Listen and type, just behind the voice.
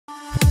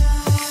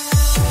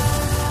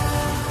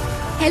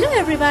Hello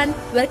everyone,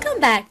 welcome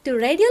back to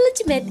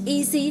Radiology Made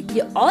Easy,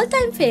 your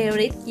all-time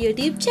favorite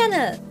YouTube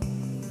channel.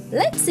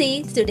 Let's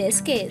see today's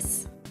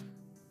case.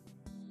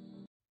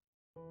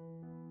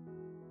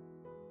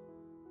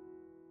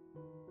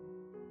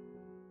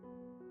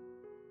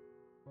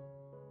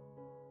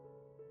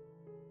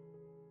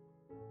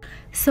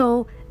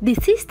 So,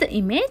 this is the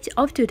image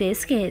of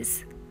today's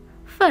case.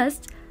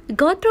 First,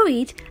 go through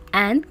it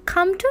and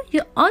come to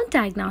your own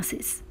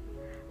diagnosis.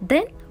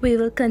 Then we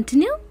will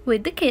continue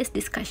with the case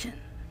discussion.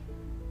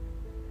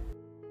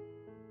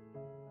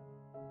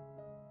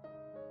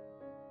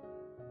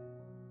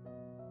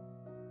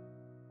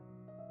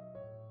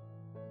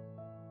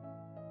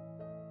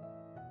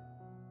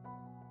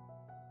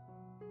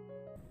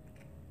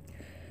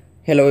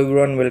 Hello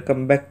everyone,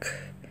 welcome back.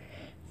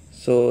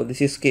 So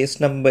this is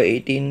case number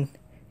 18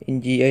 in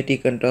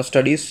GIT contrast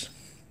studies.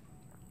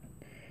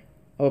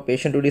 Our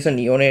patient today is a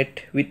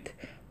neonate with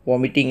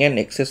vomiting and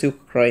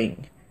excessive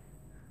crying.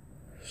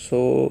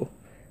 So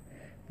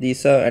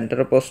these are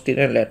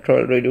anteroposterior and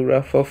lateral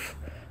radiograph of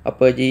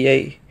upper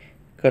GI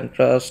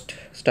contrast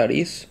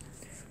studies.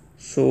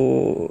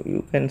 So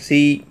you can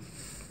see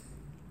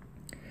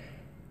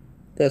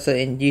there's an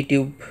NG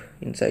tube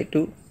inside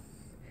too.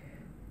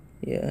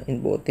 Yeah, in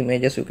both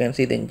images you can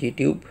see the NG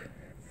tube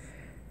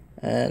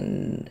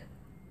and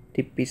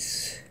tip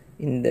is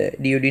in the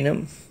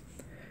duodenum.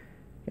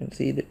 You can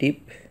see the tip.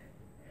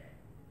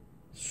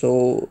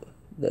 So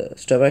the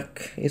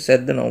stomach is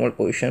at the normal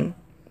position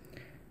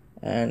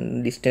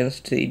and distance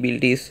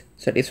stability is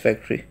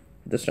satisfactory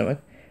with the stomach,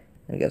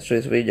 and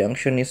gastroesophageal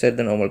junction is at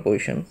the normal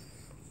position.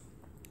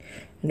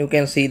 And you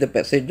can see the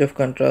passage of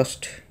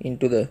contrast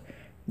into the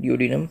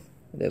duodenum,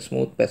 the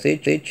smooth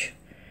passage.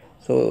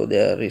 So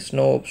there is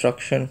no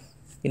obstruction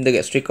in the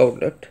gastric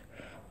outlet.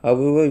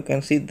 However, you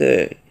can see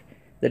the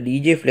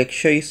DJ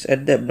flexure is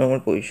at the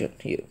abnormal position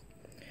here.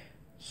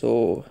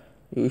 So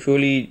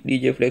usually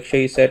DJ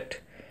flexure is at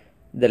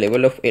the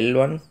level of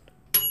L1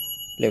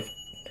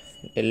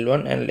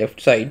 and left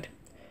side,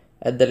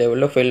 at the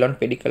level of L1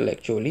 pedicle,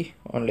 actually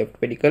on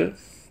left pedicle,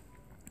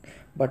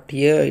 but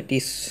here it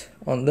is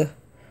on the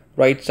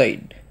right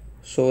side.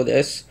 So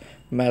there's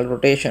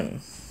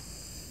malrotation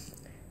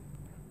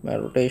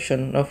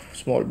of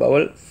small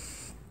bowel,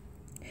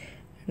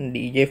 and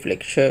DJ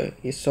flexure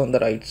is on the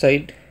right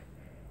side,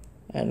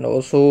 and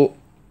also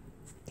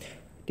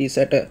it is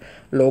at a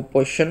low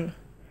position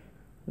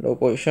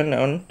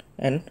on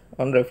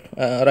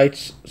right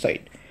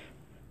side,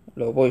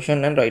 low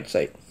position and right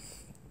side.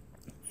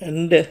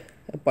 And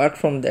apart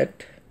from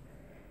that,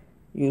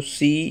 you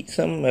see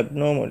some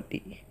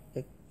abnormality,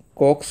 a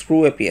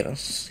corkscrew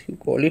appearance. You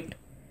call it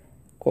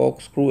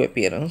corkscrew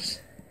appearance.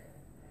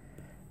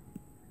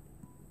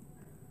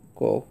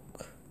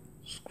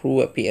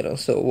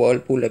 So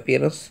whirlpool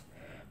appearance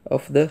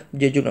of the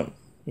jejunum.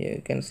 Here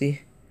you can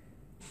see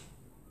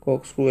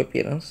corkscrew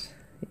appearance.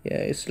 Yeah,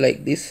 it's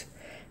like this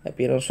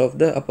appearance of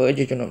the upper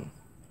jejunum.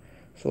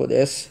 So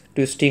there's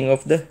twisting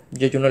of the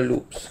jejunal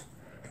loops,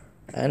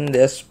 and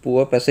there's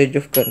poor passage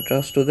of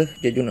contrast to the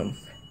jejunum.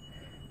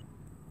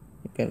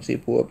 You can see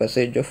poor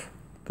passage of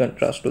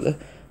contrast to the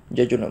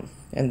jejunum,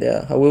 and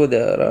however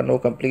there are no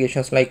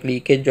complications like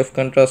leakage of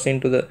contrast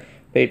into the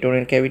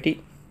peritoneal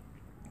cavity,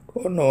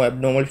 or no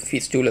abnormal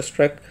fistulous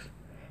tract,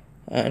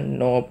 and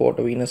no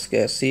portovenous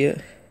gas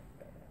here,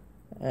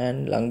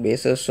 and lung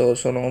bases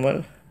also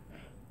normal,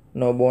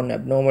 no bone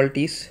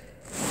abnormalities.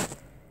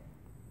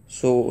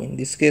 So in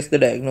this case the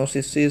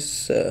diagnosis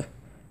is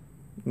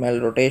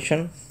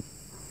malrotation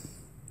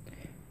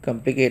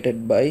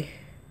complicated by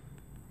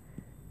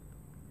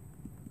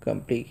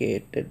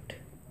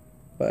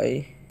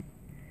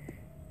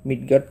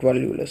midgut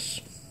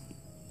volvulus.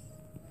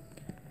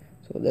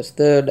 So that's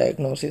the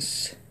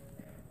diagnosis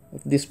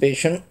of this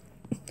patient.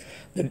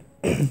 The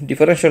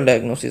differential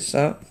diagnosis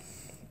are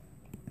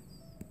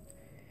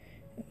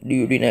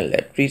duodenal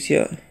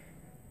atresia,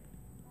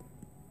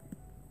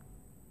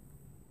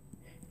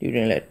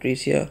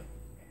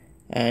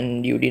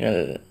 and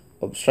duodenal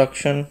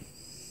obstruction,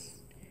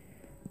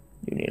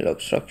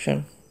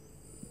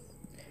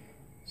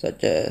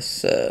 such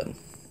as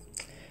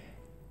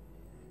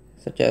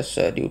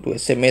due to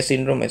SMA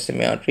syndrome,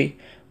 SMA artery,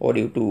 or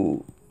due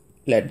to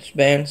lead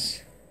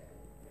bands,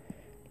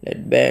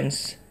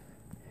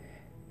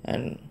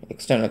 and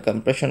external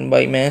compression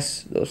by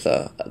mass. Those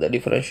are the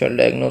differential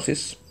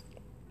diagnosis.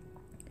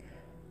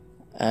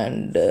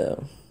 And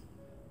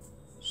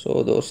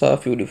so those are a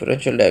few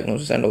differential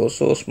diagnoses, and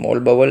also small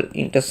bowel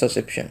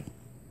intersusception.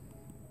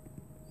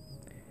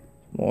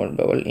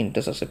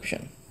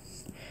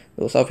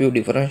 Those are few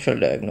differential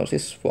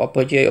diagnoses for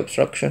upper GI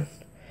obstruction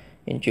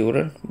in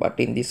children, but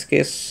in this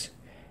case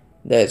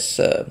there's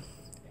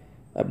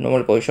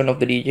abnormal position of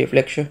the DJ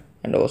flexure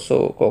and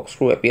also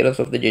corkscrew appearance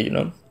of the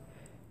jejunum.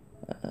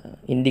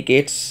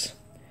 Indicates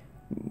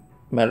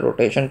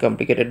malrotation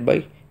complicated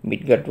by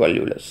midgut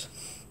volvulus.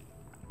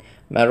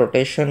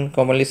 Malrotation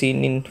commonly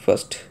seen in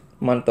first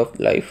month of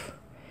life,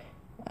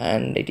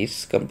 and it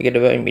is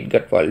complicated by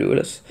midgut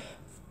volvulus.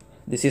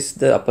 This is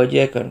the upper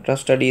GI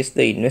contrast study is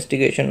the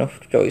investigation of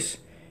choice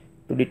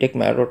to detect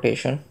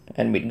malrotation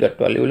and midgut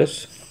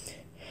volvulus.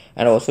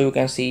 And also you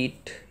can see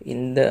it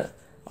in the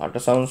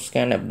ultrasound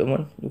scan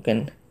abdomen. You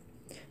can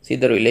see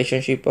the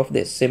relationship of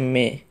the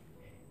SMA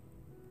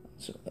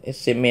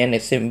and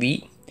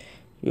SMV.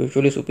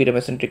 Usually superior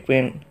mesenteric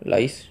vein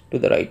lies to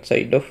the right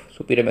side of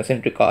superior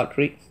mesenteric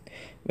artery.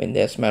 When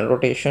there's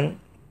malrotation,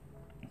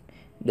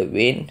 the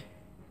vein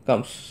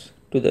comes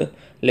to the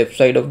left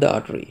side of the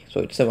artery. So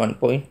it's a one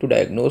point to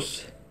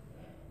diagnose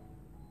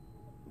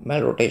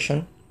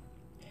malrotation.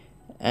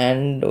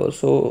 And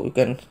also you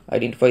can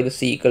identify the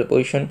cecal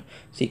position.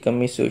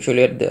 Cecum is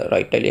usually at the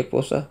right iliac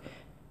fossa,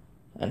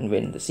 and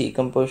when the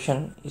cecum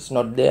position is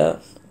not there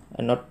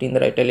and not in the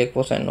right iliac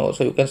fossa, and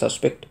also you can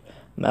suspect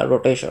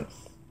malrotation.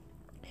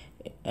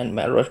 And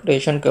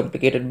malrotation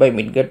complicated by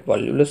midgut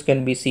volvulus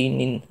can be seen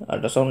in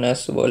ultrasound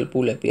as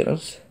whirlpool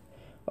appearance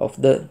of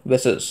the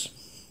vessels.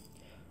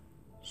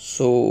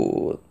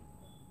 So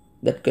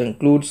that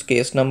concludes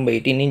case number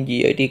 18 in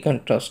GIT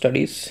contrast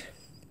studies.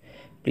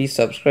 Please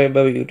subscribe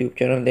our YouTube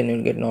channel, then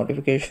you'll get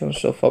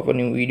notifications of our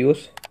new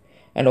videos,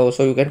 and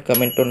also you can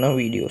comment on our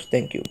videos.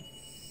 Thank you.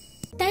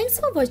 Thanks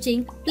for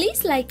watching.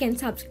 Please like and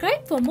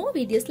subscribe for more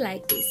videos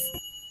like this.